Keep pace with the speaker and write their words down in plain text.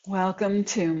Welcome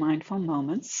to Mindful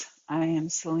Moments. I am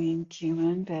Selene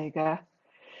Kumin, Vega,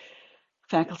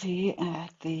 faculty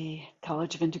at the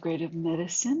College of Integrative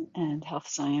Medicine and Health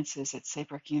Sciences at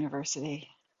Saybrook University.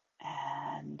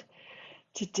 And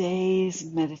today's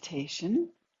meditation,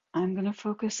 I'm going to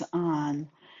focus on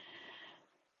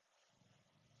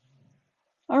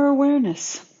our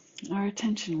awareness, our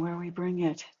attention, where we bring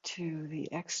it to the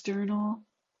external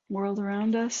world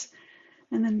around us,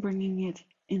 and then bringing it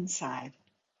inside.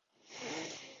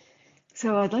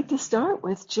 So I'd like to start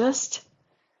with just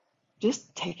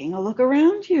taking a look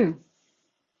around you,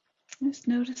 just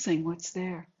noticing what's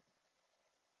there.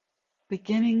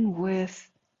 Beginning with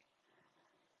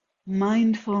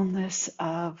mindfulness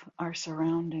of our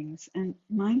surroundings. And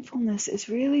mindfulness is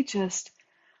really just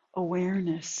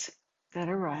awareness that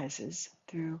arises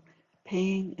through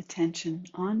paying attention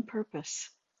on purpose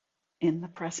in the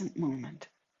present moment,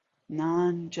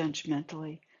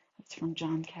 non-judgmentally. That's from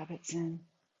John Kabat-Zinn.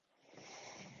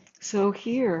 So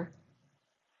here,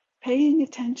 paying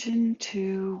attention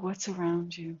to what's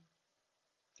around you.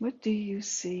 What do you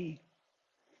see?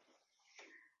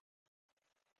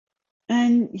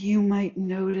 And you might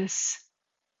notice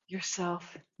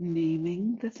yourself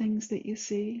naming the things that you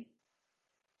see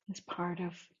as part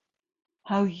of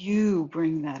how you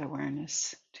bring that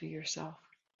awareness to yourself.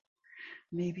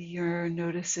 Maybe you're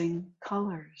noticing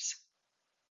colors,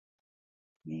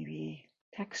 maybe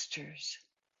textures,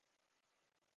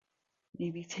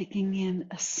 maybe taking in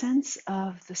a sense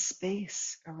of the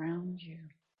space around you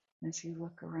as you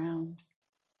look around.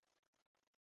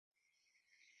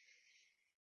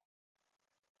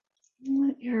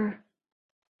 Let your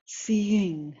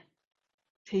seeing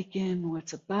take in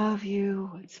what's above you,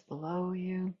 what's below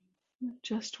you, not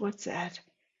just what's at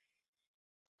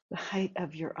the height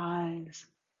of your eyes.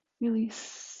 Really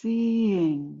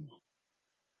seeing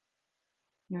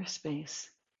your space,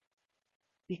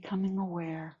 becoming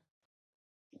aware.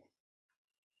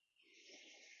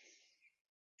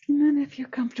 And then if you're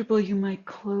comfortable, you might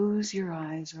close your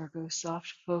eyes or go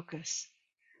soft focus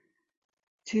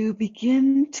to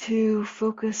begin to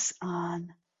focus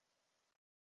on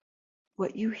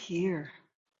what you hear,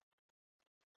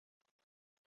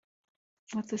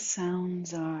 what the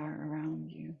sounds are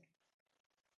around you.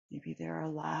 Maybe there are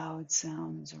loud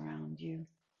sounds around you.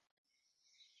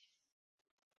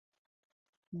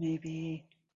 Maybe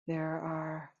there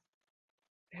are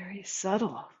very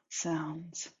subtle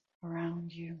sounds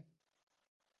around you.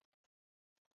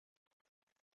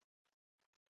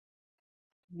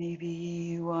 Maybe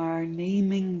you are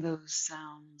naming those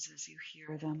sounds as you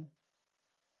hear them.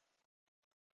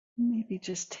 Maybe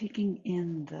just taking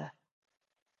in the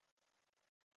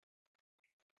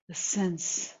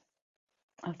sense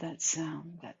of that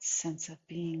sound, that sense of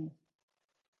being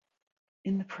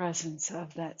in the presence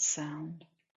of that sound.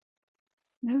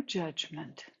 No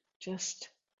judgment, just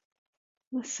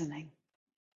listening.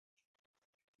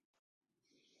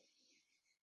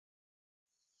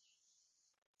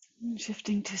 And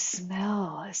shifting to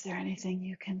smell. Is there anything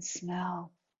you can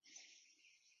smell?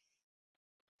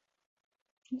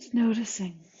 Just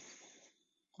noticing.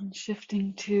 And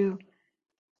shifting to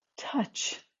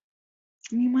touch.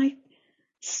 And you might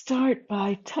start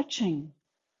by touching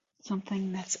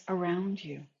something that's around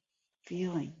you,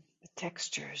 feeling the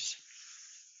textures.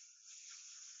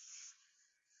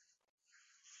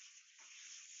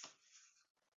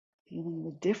 Feeling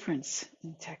the difference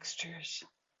in textures,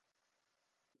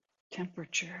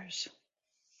 temperatures.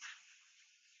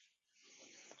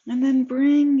 And then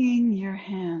bringing your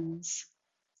hands,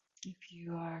 if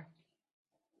you are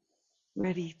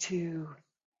ready to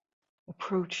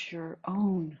approach your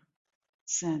own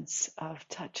sense of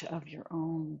touch of your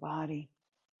own body,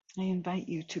 I invite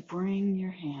you to bring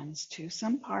your hands to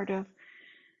some part of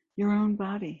your own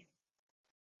body,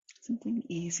 something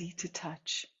easy to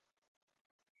touch,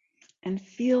 and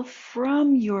feel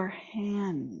from your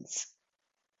hands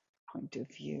point of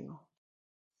view,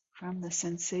 from the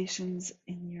sensations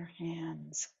in your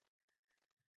hands.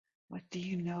 What do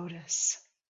you notice?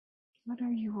 What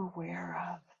are you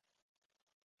aware of?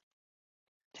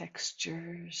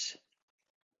 Textures,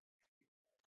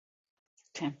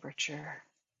 temperature.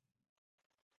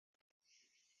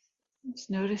 Just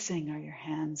noticing, are your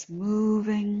hands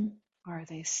moving? Are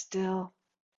they still?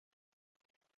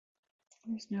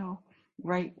 There's no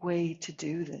right way to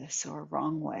do this or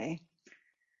wrong way.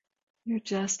 You're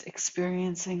just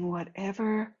experiencing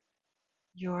whatever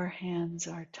your hands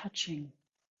are touching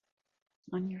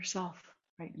on yourself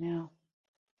right now.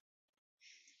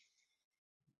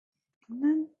 And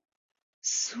then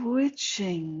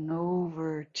switching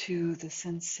over to the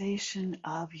sensation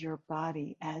of your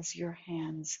body as your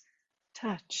hands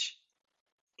touch.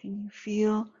 Can you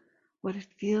feel what it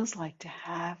feels like to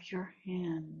have your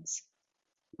hands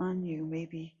on you?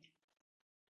 Maybe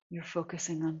you're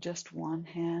focusing on just one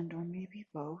hand or maybe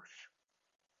both.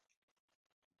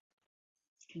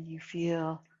 Can you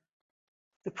feel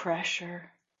the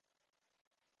pressure?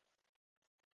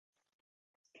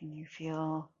 Can you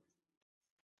feel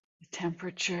the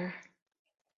temperature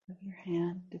of your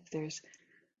hand? If there's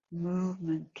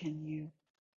movement, can you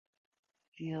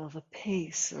feel the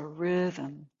pace or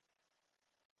rhythm?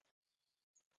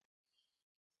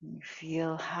 Can you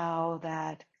feel how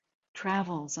that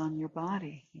travels on your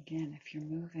body? Again, if you're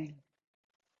moving,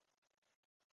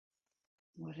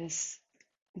 what is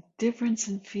the difference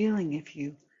in feeling if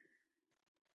you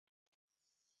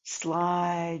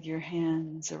slide your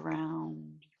hands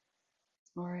around,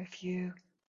 or if you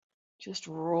just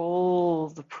roll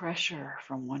the pressure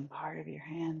from one part of your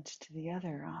hand to the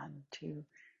other onto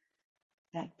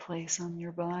that place on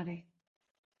your body?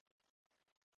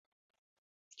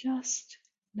 Just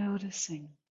noticing,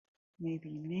 maybe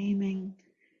naming,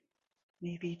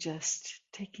 maybe just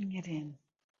taking it in.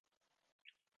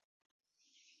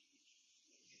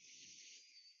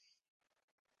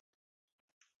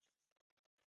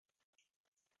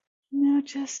 Now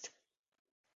just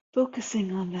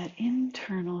focusing on that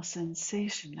internal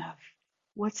sensation of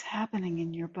what's happening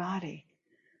in your body.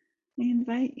 I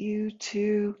invite you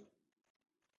to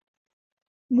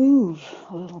move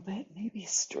a little bit, maybe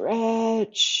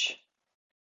stretch,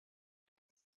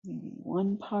 maybe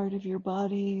one part of your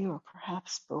body or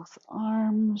perhaps both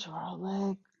arms or a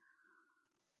leg.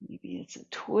 Maybe it's a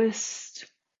twist,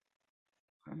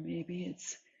 or maybe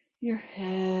it's your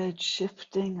head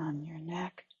shifting on your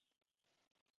neck.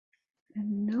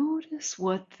 And notice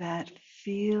what that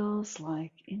feels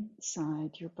like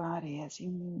inside your body as you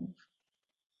move.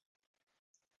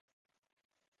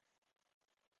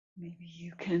 Maybe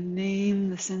you can name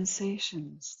the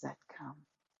sensations that come.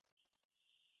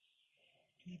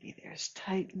 Maybe there's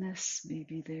tightness,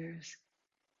 maybe there's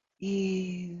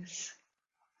ease,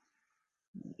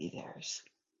 maybe there's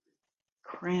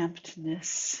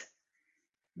crampedness,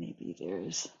 maybe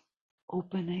there's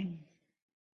opening.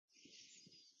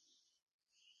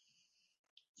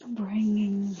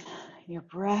 Bringing your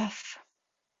breath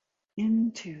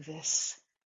into this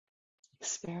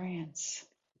experience.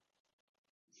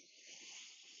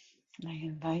 I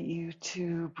invite you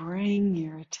to bring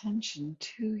your attention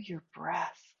to your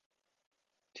breath,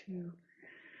 to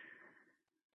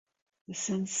the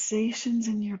sensations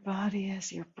in your body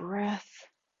as your breath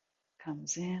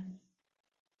comes in,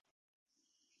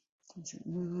 as it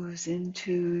moves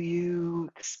into you,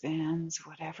 expands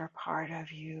whatever part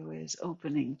of you is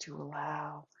opening to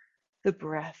allow the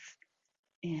breath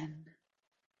in.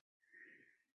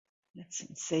 That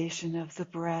sensation of the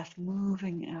breath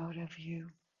moving out of you.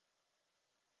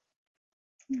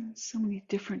 So many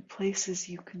different places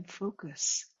you can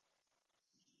focus.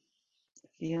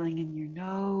 Feeling in your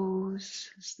nose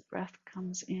as the breath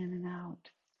comes in and out.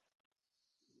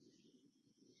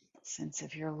 Sense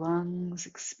of your lungs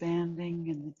expanding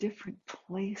in the different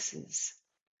places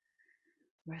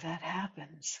where that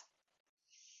happens.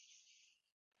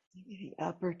 Maybe the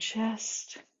upper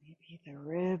chest, maybe the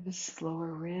ribs,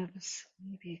 lower ribs,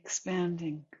 maybe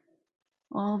expanding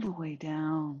all the way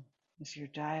down as your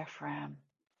diaphragm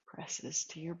presses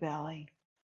to your belly.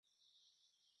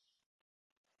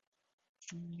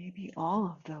 And maybe all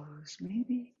of those,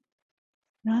 maybe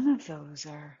none of those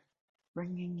are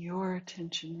bringing your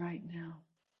attention right now.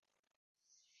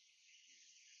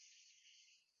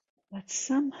 But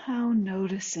somehow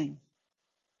noticing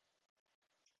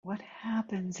what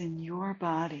happens in your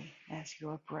body as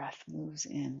your breath moves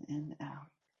in and out.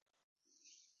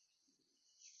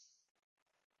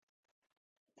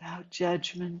 Without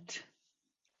judgment,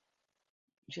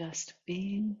 just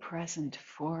being present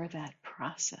for that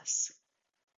process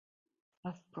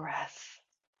of breath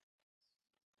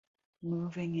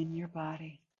moving in your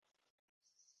body.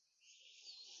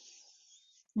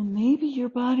 And maybe your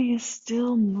body is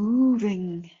still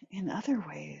moving in other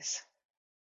ways.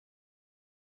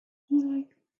 I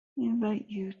invite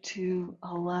you to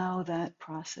allow that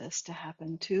process to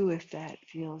happen too, if that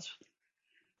feels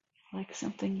like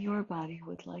something your body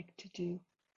would like to do.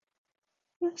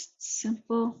 Just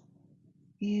simple,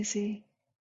 easy,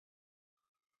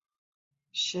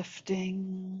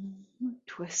 shifting,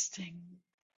 twisting,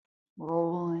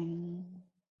 rolling,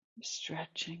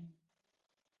 stretching.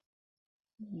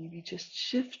 Maybe just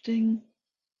shifting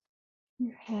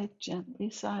your head gently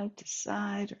side to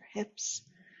side, or hips,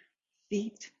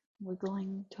 feet,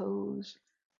 wiggling toes,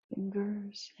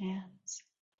 fingers, hands.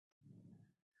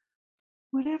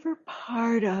 whatever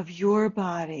part of your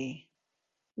body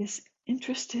is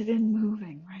interested in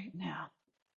moving right now,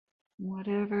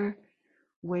 whatever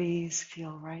ways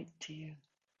feel right to you,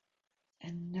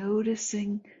 and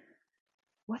noticing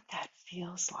what that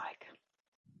feels like.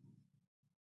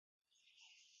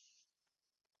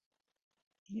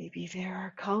 Maybe there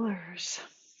are colors.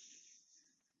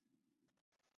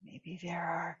 Maybe there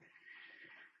are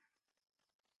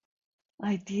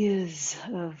ideas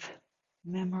of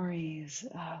memories,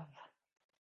 of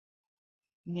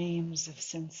names of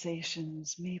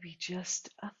sensations, maybe just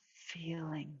a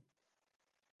feeling,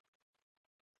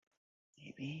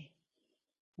 maybe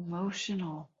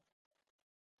emotional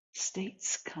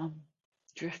states come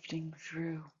drifting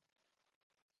through.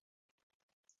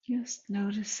 Just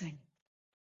noticing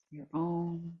your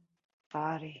own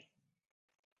body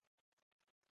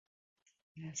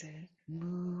as it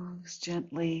moves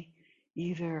gently,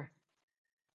 either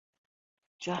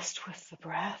just with the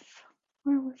breath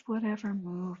or with whatever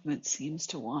movement seems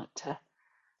to want to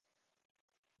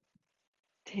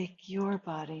take your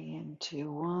body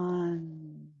into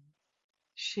one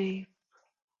shape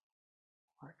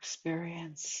or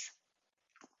experience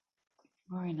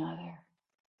or another,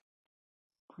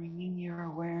 bringing your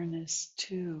awareness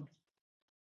to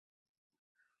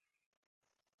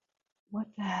what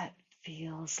that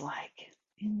feels like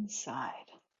inside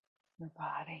your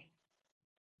body.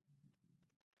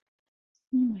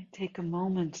 You might take a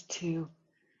moment to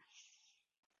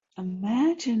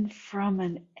imagine from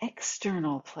an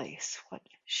external place what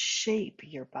shape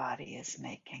your body is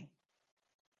making.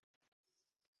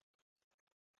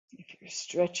 If you're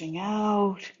stretching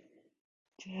out,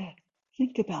 to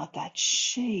think about that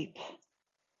shape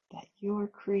that you're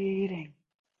creating.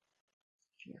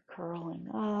 If you're curling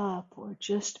up or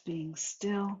just being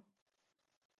still,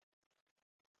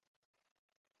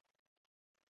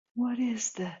 what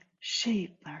is the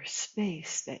shape or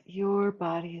space that your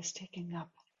body is taking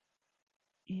up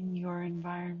in your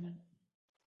environment?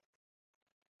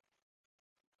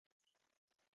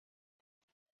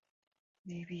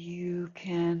 Maybe you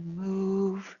can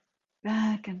move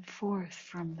back and forth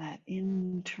from that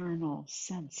internal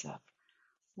sense of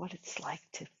what it's like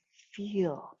to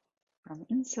feel from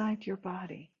inside your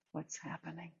body what's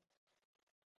happening.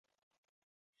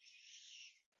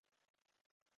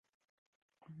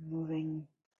 Moving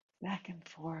back and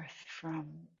forth from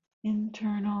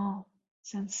internal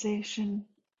sensation,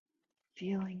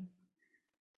 feeling,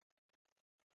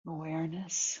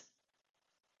 awareness,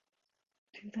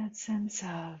 to that sense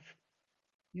of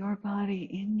your body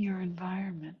in your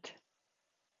environment.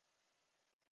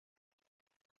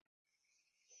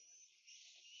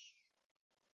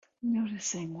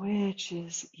 Noticing which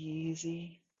is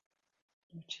easy,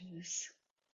 which is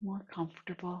more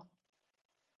comfortable,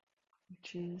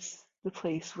 which is the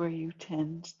place where you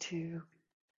tend to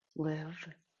live.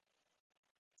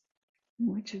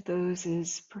 Which of those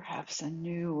is perhaps a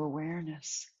new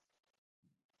awareness,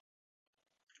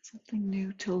 something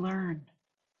new to learn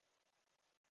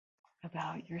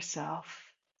about yourself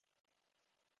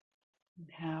and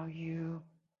how you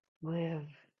live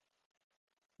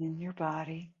in your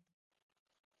body,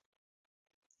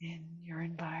 in your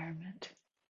environment.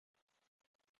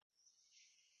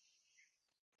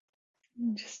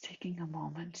 And just taking a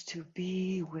moment to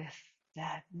be with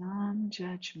that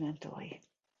non-judgmentally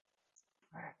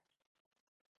for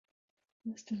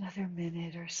just another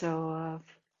minute or so of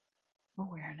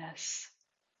awareness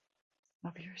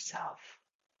of yourself.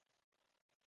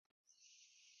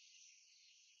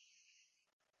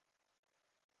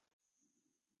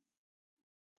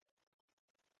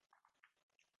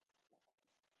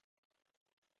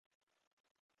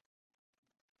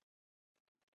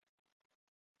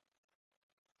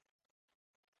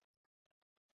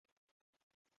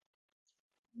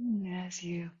 And as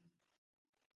you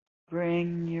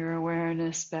bring your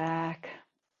awareness back,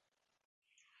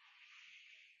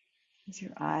 as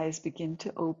your eyes begin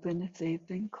to open if they've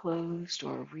been closed,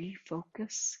 or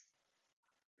refocus,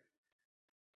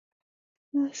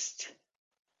 just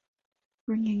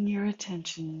bringing your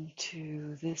attention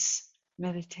to this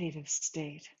meditative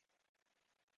state,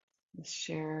 this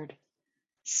shared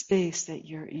space that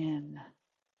you're in.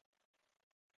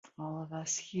 All of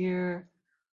us here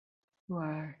who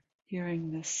are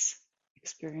hearing this,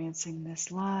 experiencing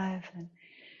this live, and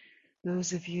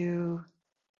those of you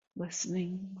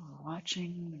listening or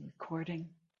watching the recording,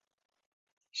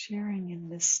 sharing in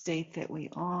this state that we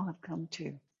all have come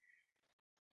to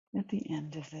at the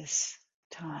end of this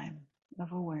time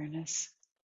of awareness.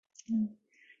 And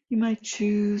you might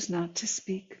choose not to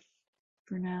speak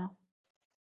for now,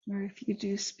 or if you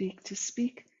do speak, to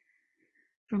speak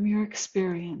from your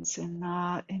experience and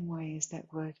not in ways that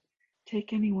would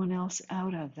take anyone else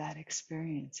out of that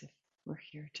experience if we're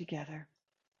here together.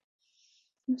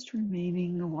 Just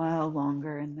remaining a while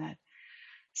longer in that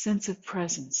sense of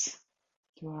presence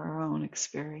to our own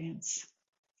experience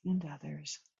and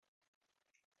others.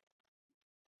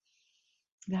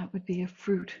 That would be a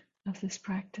fruit of this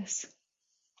practice.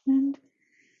 And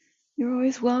you're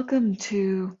always welcome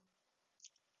to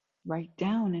write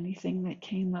down anything that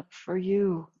came up for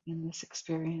you in this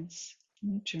experience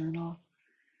in a journal,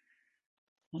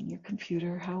 on your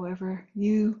computer, however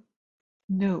you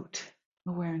note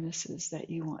awarenesses that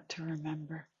you want to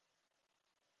remember.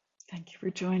 Thank you for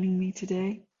joining me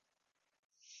today.